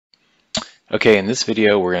Okay, in this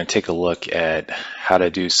video we're going to take a look at how to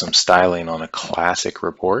do some styling on a classic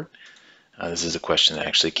report. This is a question that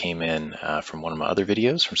actually came in from one of my other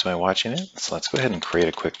videos from somebody watching it. So let's go ahead and create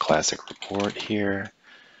a quick classic report here.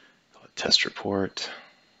 Call it test report.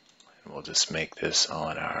 And we'll just make this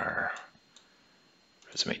on our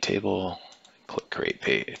resume table. Click create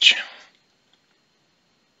page.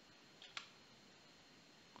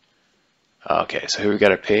 Okay, so here we've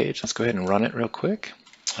got our page. Let's go ahead and run it real quick.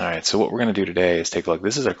 All right, so what we're going to do today is take a look.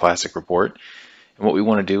 This is our classic report. And what we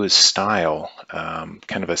want to do is style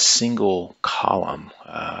kind of a single column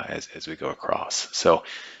as we go across. So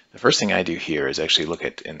the first thing I do here is actually look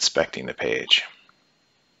at inspecting the page.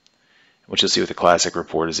 What you'll see with the classic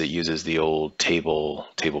report is it uses the old table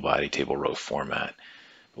body, table row format.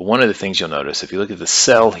 But one of the things you'll notice if you look at the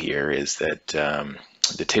cell here is that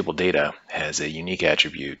the table data has a unique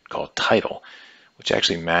attribute called title, which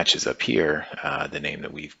actually matches up here the name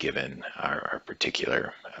that we've given our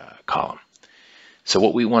particular column. So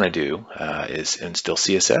what we want to do is instill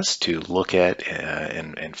CSS to look at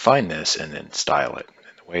and find this and then style it.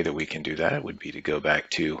 And the way that we can do that would be to go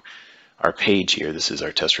back to our page here. This is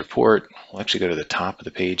our test report. We'll actually go to the top of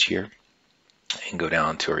the page here and go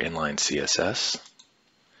down to our inline CSS.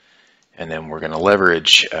 And then we're going to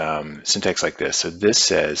leverage syntax like this. So this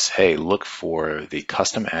says, hey, look for the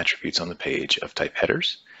custom attributes on the page of type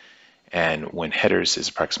headers. And when headers is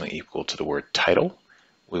approximately equal to the word title,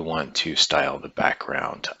 we want to style the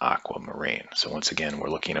background to aquamarine. So once again, we're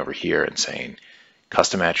looking over here and saying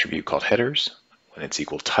custom attribute called headers. When it's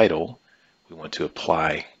equal title, we want to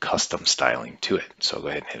apply custom styling to it. So I'll go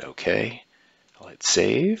ahead and hit OK. I'll hit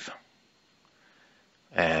save.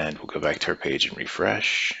 And we'll go back to our page and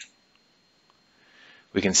refresh.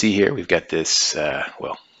 We can see here we've got this,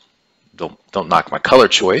 well, don't knock my color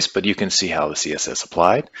choice, but you can see how the CSS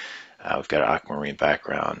applied. We've got an aquamarine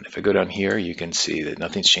background. If I go down here, you can see that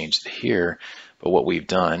nothing's changed here, but what we've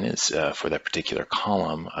done is for that particular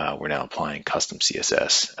column, we're now applying custom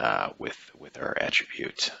CSS with our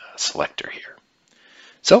attribute selector here.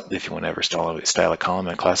 So if you want to ever style a column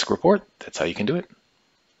in a classic report, that's how you can do it.